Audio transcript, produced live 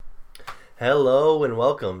Hello and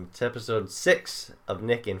welcome to episode 6 of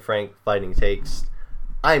Nick and Frank Fighting Takes.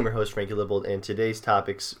 I'm your host, Frankie Libold, and today's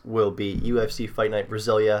topics will be UFC Fight Night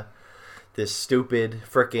Brasilia, this stupid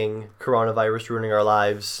fricking coronavirus ruining our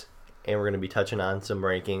lives, and we're going to be touching on some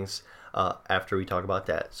rankings after we talk about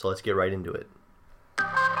that. So let's get right into it.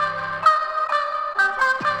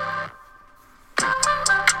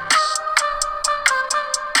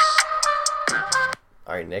 All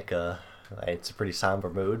right, Nick, it's a pretty somber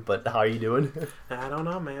mood, but how are you doing? I don't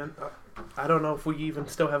know, man. I don't know if we even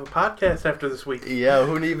still have a podcast after this week. Yeah,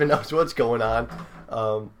 who even knows what's going on?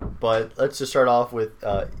 But let's just start off with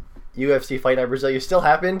UFC Fight Night Brasilia. Still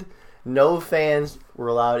happened. No fans were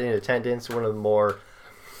allowed in attendance. One of the more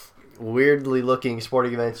weirdly looking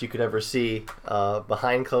sporting events you could ever see.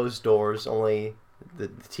 Behind closed doors, only the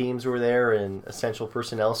teams were there and essential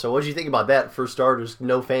personnel. So what did you think about that? For starters,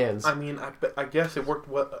 no fans. I mean, I guess it worked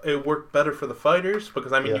better for the fighters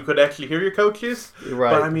because, you could actually hear your coaches.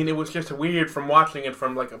 Right. But, it was just weird from watching it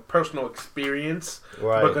from, like, a personal experience.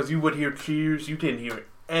 Right. Because you would hear cheers. You didn't hear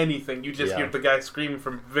anything. You just hear the guy screaming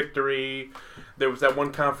from victory. There was that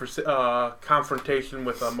one confrontation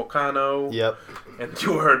with Moicano. Yep. And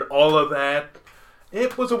you heard all of that.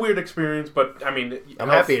 It was a weird experience, but, I'm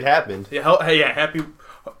happy it happened. Yeah, happy.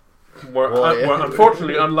 We're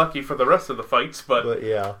unfortunately unlucky for the rest of the fights, but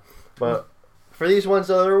But for these ones,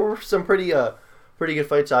 there were some pretty good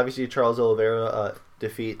fights. Obviously, Charles Oliveira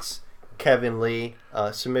defeats Kevin Lee,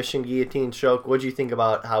 submission guillotine choke. What do you think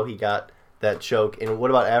about how he got that choke? And what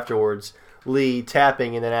about afterwards, Lee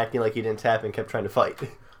tapping and then acting like he didn't tap and kept trying to fight?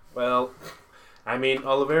 Well,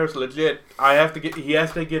 Oliveira's legit. He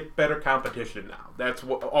has to get better competition now. That's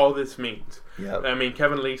what all this means. Yep.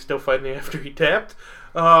 Kevin Lee's still fighting after he tapped.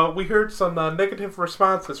 We heard some negative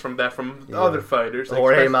responses from other fighters.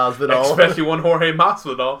 Jorge Masvidal. Especially one Jorge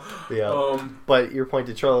Masvidal. Yeah. But your point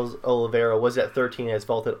to Charles Oliveira was at 13, has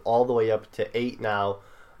vaulted all the way up to 8 now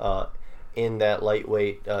in that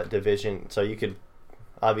lightweight division. So you could,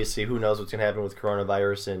 obviously, who knows what's going to happen with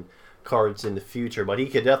coronavirus and cards in the future, but he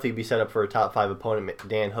could definitely be set up for a top 5 opponent.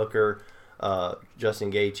 Dan Hooker,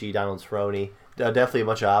 Justin Gaethje, Donald Cerrone. Definitely a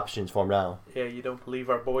bunch of options for him now. Yeah, you don't believe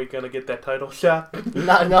our boy gonna get that title shot?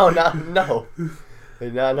 No. Not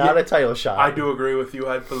a title shot. I do agree with you.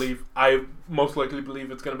 I most likely believe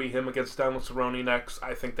it's gonna be him against Donald Cerrone next.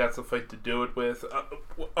 I think that's the fight to do it with.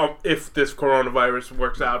 If this coronavirus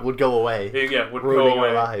works out, would go away. Yeah, would ruining go away.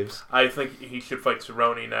 Our lives. I think he should fight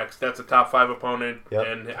Cerrone next. That's a top 5 opponent,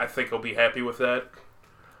 and I think he'll be happy with that.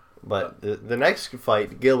 But the next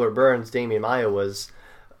fight, Gilbert Burns, Damian Maia, was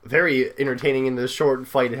very entertaining in the short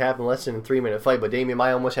fight. It happened less than a 3-minute fight, but Damian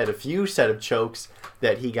Maia almost had a few set of chokes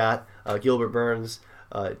that he got. Gilbert Burns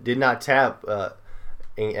did not tap and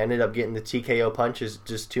ended up getting the TKO punches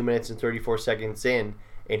just 2 minutes and 34 seconds in,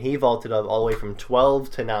 and he vaulted up all the way from 12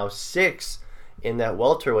 to now 6 in that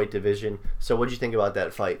welterweight division. So what did you think about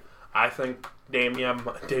that fight? I think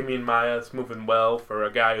Damian Maia is moving well for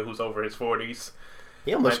a guy who's over his 40s.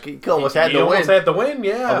 He almost had the win. He almost had the win,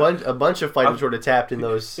 yeah. A bunch of fighters would have tapped in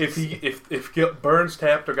those. If Burns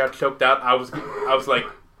tapped or got choked out, I was like,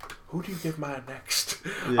 who do you give Maia next?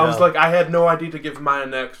 Yeah. I was like, I had no idea to give Maia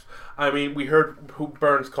next. We heard who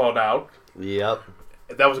Burns called out. Yep.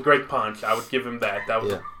 That was a great punch. I would give him that. That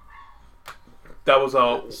was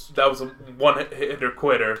a one-hitter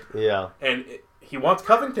quitter. Yeah. And he wants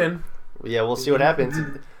Covington. Yeah, we'll see what happens.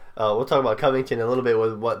 We'll talk about Covington a little bit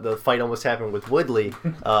with what the fight almost happened with Woodley.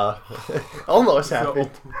 Almost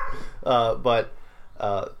happened. But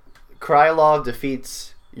Krylov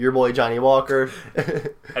defeats your boy Johnny Walker.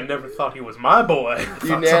 I never thought he was my boy. I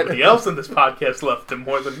thought somebody else in this podcast loved him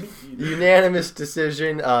more than me. Unanimous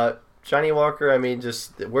decision. Johnny Walker,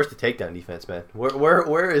 just where's the takedown defense, man?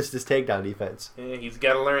 Where is this takedown defense? Yeah, he's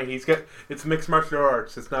got to learn. It's mixed martial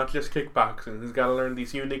arts. It's not just kickboxing. He's got to learn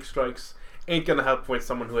these unique strikes. Ain't gonna help with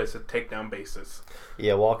someone who has a takedown basis.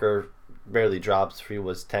 Yeah, Walker barely drops. He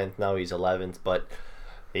was 10th, now he's 11th, but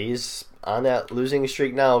he's on that losing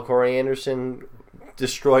streak now. Corey Anderson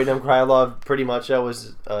destroyed him. Krylov, pretty much that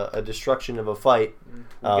was a destruction of a fight.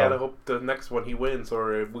 We gotta hope the next one he wins,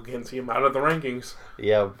 or we can see him out of the rankings.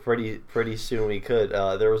 Yeah, pretty soon we could.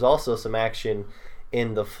 There was also some action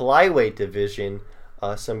in the flyweight division.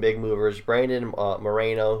 Some big movers. Brandon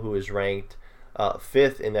Moreno, who is ranked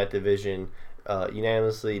 5th in that division,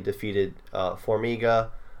 unanimously defeated Formiga,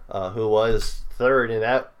 who was 3rd, and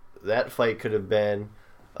that fight could have been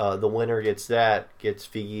the winner gets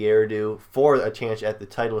Figueiredo for a chance at the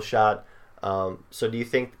title shot. So do you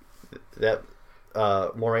think that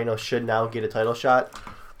Moreno should now get a title shot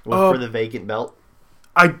for the vacant belt?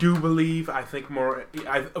 I do believe. I think more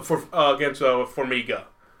against Formiga.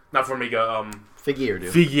 not Formiga.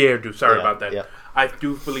 Figueiredo. Sorry about that. Yeah. I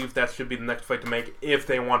do believe that should be the next fight to make if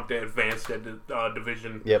they want to advance that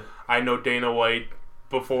division. Yep. I know Dana White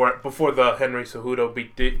before the Henry Cejudo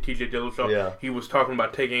beat TJ Dillashaw. He was talking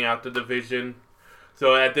about taking out the division.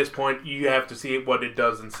 So at this point, you have to see what it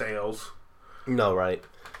does in sales. No, right.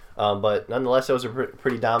 But nonetheless, that was a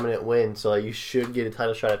pretty dominant win. So you should get a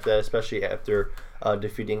title shot after that, especially after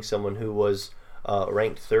defeating someone who was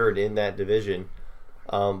ranked third in that division.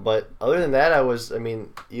 But other than that,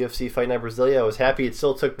 UFC Fight Night Brasilia, I was happy it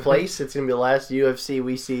still took place. It's going to be the last UFC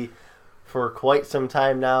we see for quite some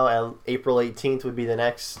time now. April 18th would be the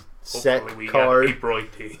next set card. April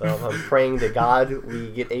 18th. I'm praying to God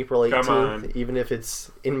we get April 18th, even if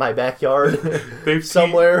it's in my backyard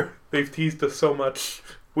somewhere. They've teased us so much.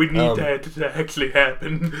 We need that to actually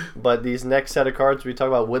happen. But these next set of cards, we talk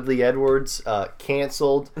about Woodley Edwards,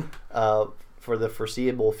 canceled for the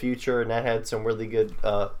foreseeable future, and that had some really good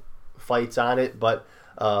fights on it. But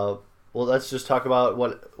let's just talk about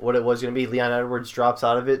what it was going to be. Leon Edwards drops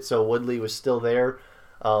out of it, so Woodley was still there,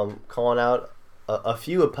 calling out a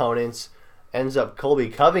few opponents. Ends up Colby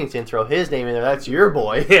Covington throw his name in there. That's your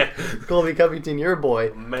boy. Yeah, Colby Covington, your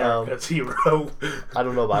boy. America's hero. I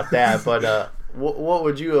don't know about that, but what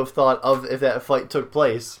would you have thought of if that fight took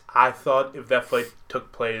place? I thought if that fight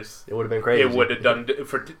took place, it would have been crazy. It would have done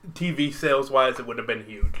for TV sales wise. It would have been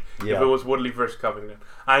huge if it was Woodley versus Covington.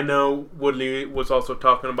 I know Woodley was also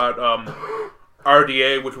talking about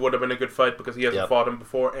RDA, which would have been a good fight because he hasn't fought him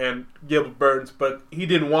before, and Gilbert Burns, but he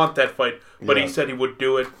didn't want that fight. But he said he would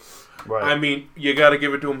do it. Right. I mean, you got to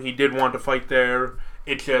give it to him. He did want to fight there.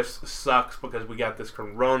 It just sucks because we got this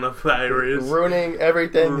coronavirus. Ruining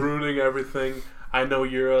everything. I know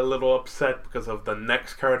you're a little upset because of the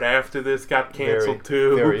next card after this got canceled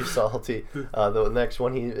too. Very salty. The next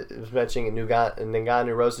one he was mentioning,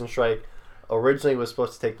 Ngannou Rozenstruik, originally was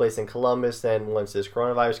supposed to take place in Columbus. Then once this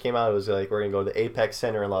coronavirus came out, it was like, we're going to go to the Apex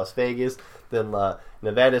Center in Las Vegas. Then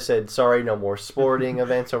Nevada said, sorry, no more sporting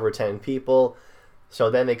events over 10 people. So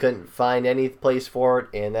then they couldn't find any place for it,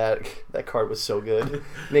 and that card was so good.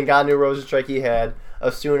 Ngannou Rozenstruik, he had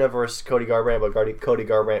Osuna versus Cody Garbrandt, but Cody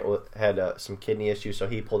Garbrandt had some kidney issues, so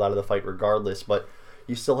he pulled out of the fight regardless. But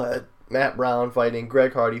you still had Matt Brown fighting,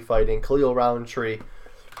 Greg Hardy fighting, Khalil Roundtree.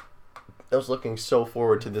 I was looking so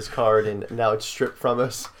forward to this card, and now it's stripped from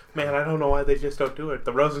us. Man, I don't know why they just don't do it.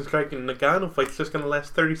 The Rozenstruik and Ngannou fight's just going to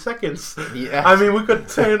last 30 seconds. Yeah. I mean, we could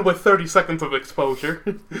stand with 30 seconds of exposure.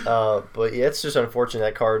 But yeah, it's just unfortunate.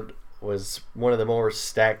 That card was one of the more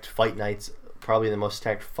stacked fight nights, probably the most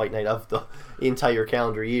stacked fight night of the entire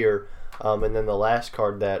calendar year. And then the last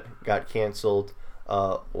card that got canceled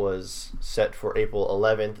was set for April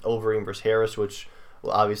 11th, Overeem versus Harris, which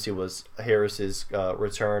obviously was Harris's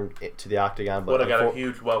return to the octagon. But would have got a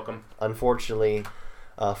huge welcome. Unfortunately,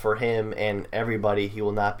 for him and everybody, he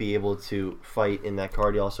will not be able to fight in that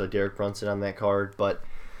card. He also had Derek Brunson on that card. But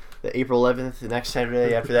the April 11th, the next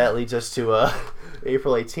Saturday after that, leads us to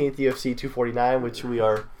April 18th, UFC 249, which we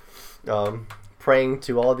are praying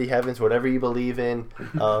to all the heavens, whatever you believe in.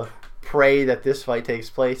 Pray that this fight takes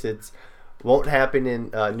place. It won't happen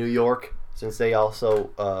in New York, since they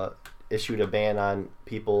also issued a ban on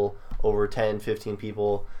people over 10, 15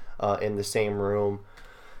 people in the same room.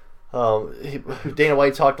 Dana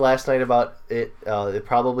White talked last night about it. It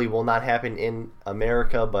probably will not happen in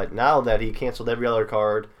America, but now that he canceled every other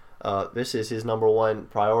card, this is his number one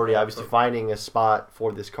priority. Obviously, finding a spot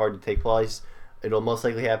for this card to take place. It'll most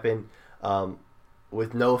likely happen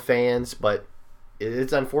with no fans, but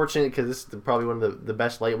it's unfortunate because this is probably one of the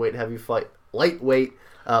best lightweight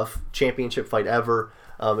championship fight ever.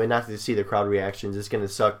 And not to see the crowd reactions, it's going to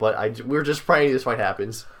suck. But we're just praying this fight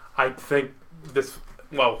happens. I think this.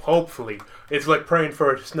 Well, hopefully. It's like praying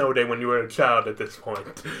for a snow day when you were a child at this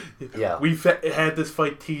point. Yeah. We've had this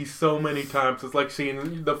fight teased so many times. It's like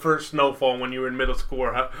seeing the first snowfall when you were in middle school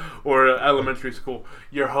or elementary school.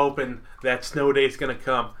 You're hoping that snow day is going to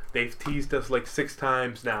come. They've teased us like 6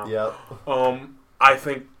 times now. Yeah. I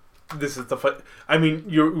think this is the fight. I mean,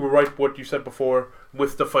 you were right what you said before.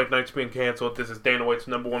 With the fight nights being canceled, this is Dana White's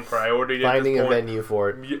number one priority. Finding a venue for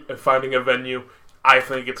it. Finding a venue. I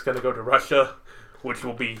think it's going to go to Russia, which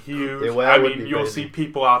will be huge. You'll see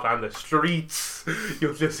people out on the streets.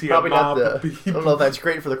 You'll just see a mob of people. I don't know if that's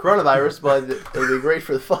great for the coronavirus, but it'll be great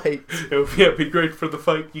for the fight. It'll be great for the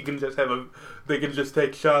fight. You can just they can just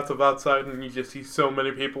take shots of outside, and you just see so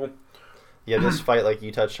many people. Yeah, this fight, like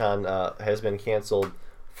you touched on, has been canceled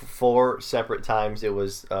 4 separate times. It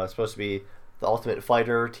was supposed to be the Ultimate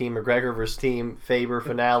Fighter, Team McGregor versus Team Faber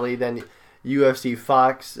finale. Then UFC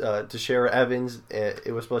Fox, Teixeira Evans.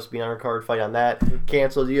 It was supposed to be an undercard fight on that.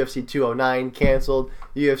 Canceled. UFC 209 canceled.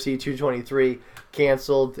 UFC 223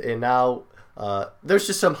 canceled. And now there's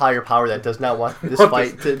just some higher power that does not want this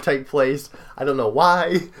fight to take place. I don't know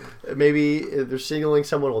why. Maybe they're signaling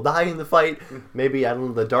someone will die in the fight. Maybe, I don't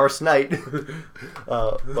know, the Darth Knight.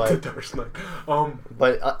 The Darth Knight.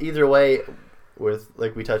 But either way, with,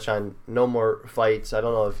 like we touched on, no more fights. I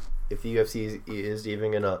don't know if the UFC is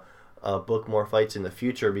even going to book more fights in the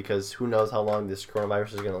future, because who knows how long this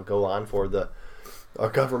coronavirus is going to go on for. Our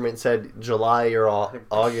government said July or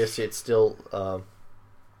August. It's still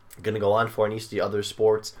going to go on for, and you see other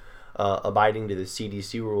sports abiding to the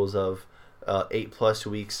CDC rules of 8+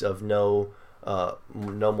 weeks of no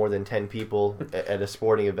more than 10 people at a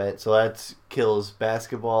sporting event. So that kills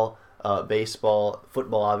basketball, baseball,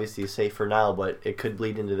 football. Obviously is safe for now, but it could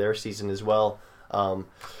bleed into their season as well.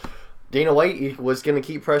 Dana White was going to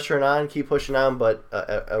keep pressuring on, keep pushing on, but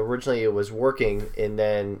originally it was working, and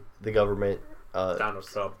then the government Donald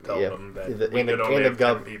Trump told them that the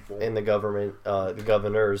government, the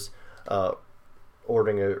governors,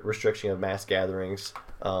 ordering a restriction of mass gatherings.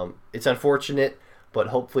 It's unfortunate, but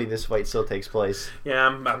hopefully this fight still takes place. Yeah,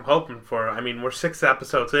 I'm hoping for. I mean, we're 6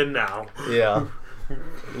 episodes in now. Yeah.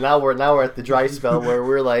 Now we're at the dry spell where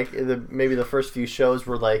we're like, maybe the first few shows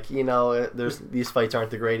were like, these fights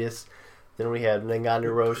aren't the greatest. Then we had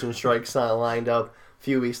Ngannou Rosenstrike lined up. A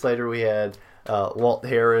few weeks later we had Walt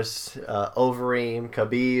Harris, Overeem,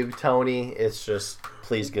 Khabib, Tony. It's just,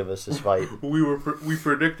 please give us this fight. We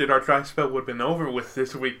predicted our dry spell would have been over with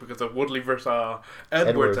this week because of Woodley versus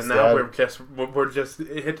Edwards, and now we're just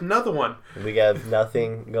hit another one. We have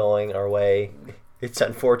nothing going our way. It's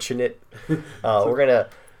unfortunate. We're gonna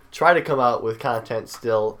try to come out with content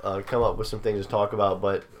still, come up with some things to talk about,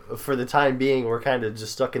 but for the time being, we're kind of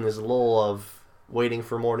just stuck in this lull of waiting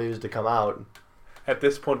for more news to come out. At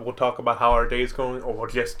this point, we'll talk about how our day is going, or we'll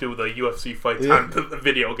just do the UFC fights on the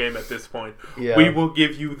video game at this point. Yeah. We will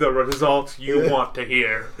give you the results you want to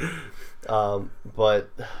hear.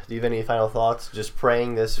 But do you have any final thoughts? Just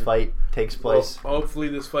praying this fight takes place? Well, hopefully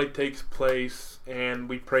this fight takes place, and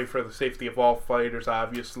we pray for the safety of all fighters,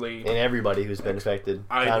 obviously. And everybody who's been affected.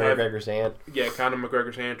 Conor McGregor's aunt. Yeah, Conor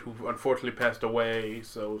McGregor's aunt, who unfortunately passed away,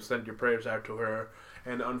 so send your prayers out to her.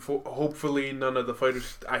 And hopefully none of the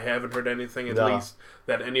fighters, I haven't heard anything at least,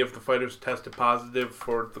 that any of the fighters tested positive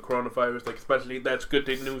for the coronavirus. Like, especially, that's good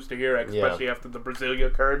news to hear, especially after the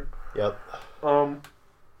Brasilia card. Yep.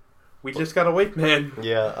 We just gotta wait, man.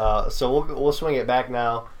 Yeah, so we'll swing it back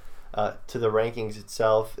now to the rankings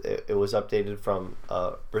itself. It was updated from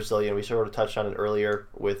Brazilian. We sort of touched on it earlier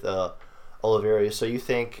with Oliveira. So you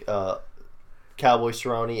think Cowboy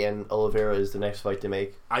Cerrone and Oliveira is the next fight to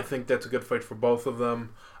make? I think that's a good fight for both of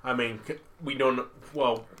them. I mean, we don't.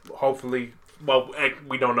 Well, hopefully,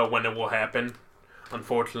 we don't know when it will happen,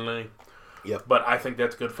 unfortunately. Yep. But I think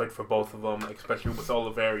that's a good fight for both of them, especially with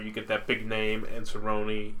Oliveira. You get that big name, and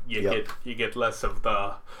Cerrone, you get less of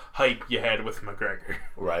the hype you had with McGregor.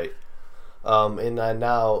 Right. And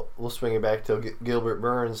now we'll swing it back to Gilbert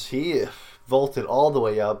Burns. He vaulted all the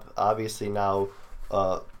way up. Obviously now,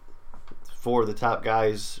 for the top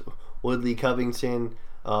guys, Woodley, Covington,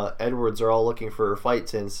 Edwards are all looking for a fight,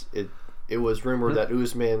 since it was rumored that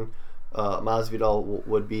Usman, Masvidal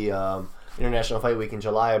would be International Fight Week in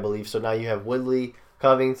July, I believe. So now you have Woodley,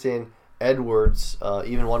 Covington, Edwards,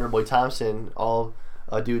 even Wonderboy Thompson, all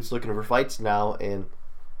dudes looking for fights now, and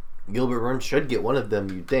Gilbert Burns should get one of them,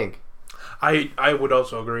 you'd think. I would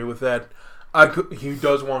also agree with that. He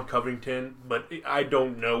does want Covington, but I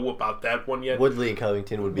don't know about that one yet. Woodley and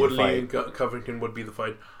Covington would be the fight. Woodley and Covington would be the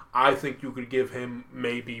fight. I think you could give him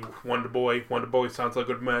maybe Wonderboy. Wonderboy sounds like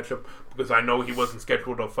a good matchup, because I know he wasn't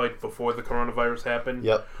scheduled to fight before the coronavirus happened.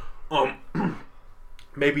 Yep.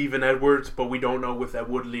 Maybe even Edwards, but we don't know with that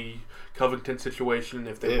Woodley Covington situation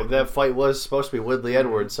if that fight was supposed to be Woodley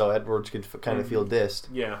Edwards, so Edwards could kind of feel dissed.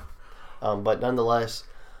 Yeah. But nonetheless,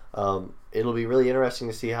 it'll be really interesting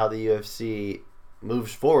to see how the UFC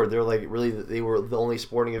moves forward. They were the only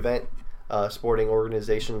sporting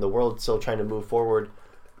organization in the world still trying to move forward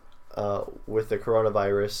with the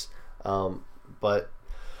coronavirus. But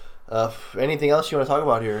anything else you want to talk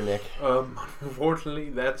about here, Nick? Unfortunately,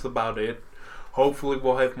 that's about it. Hopefully,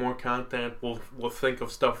 we'll have more content. We'll think of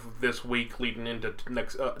stuff this week leading into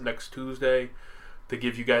next Tuesday to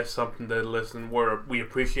give you guys something to listen. We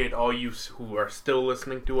appreciate all you who are still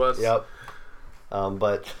listening to us. Yep.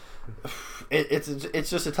 But it's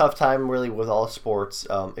just a tough time, really, with all sports,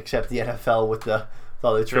 except the NFL with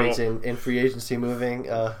all the trades and free agency moving.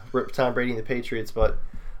 Rip Tom Brady and the Patriots, but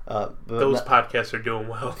Those podcasts are doing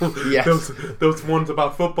well. Yes. those ones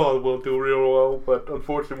about football will do real well, but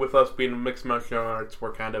unfortunately with us being in mixed martial arts,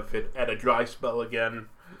 we're kind of at a dry spell again,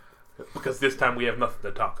 because this time we have nothing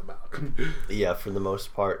to talk about. Yeah, for the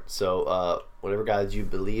most part. So whatever guys you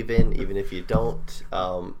believe in, even if you don't,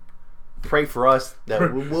 pray for us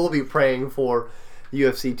that we will be praying for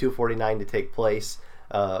UFC 249 to take place.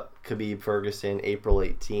 Khabib Ferguson, April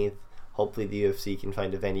 18th. Hopefully the UFC can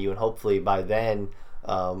find a venue, and hopefully by then,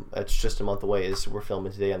 it's just a month away. We're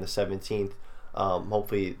filming today on the 17th.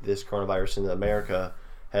 Hopefully this coronavirus in America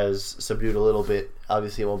has subdued a little bit.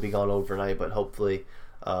 Obviously it won't be gone overnight, but hopefully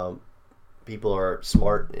people are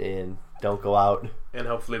smart and don't go out. And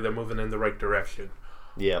hopefully they're moving in the right direction.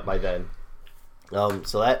 Yeah, by then.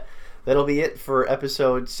 So that'll be it for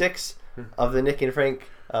episode 6 of the Nick and Frank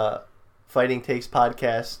Fighting Takes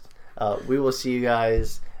podcast. We will see you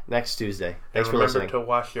guys next Tuesday. Thanks for listening. Remember to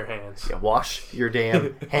wash your hands. Yeah, wash your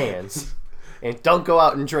damn hands. And don't go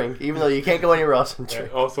out and drink, even though you can't go anywhere else and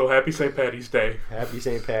drink. Also, happy St. Paddy's Day. Happy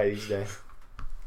St. Paddy's Day.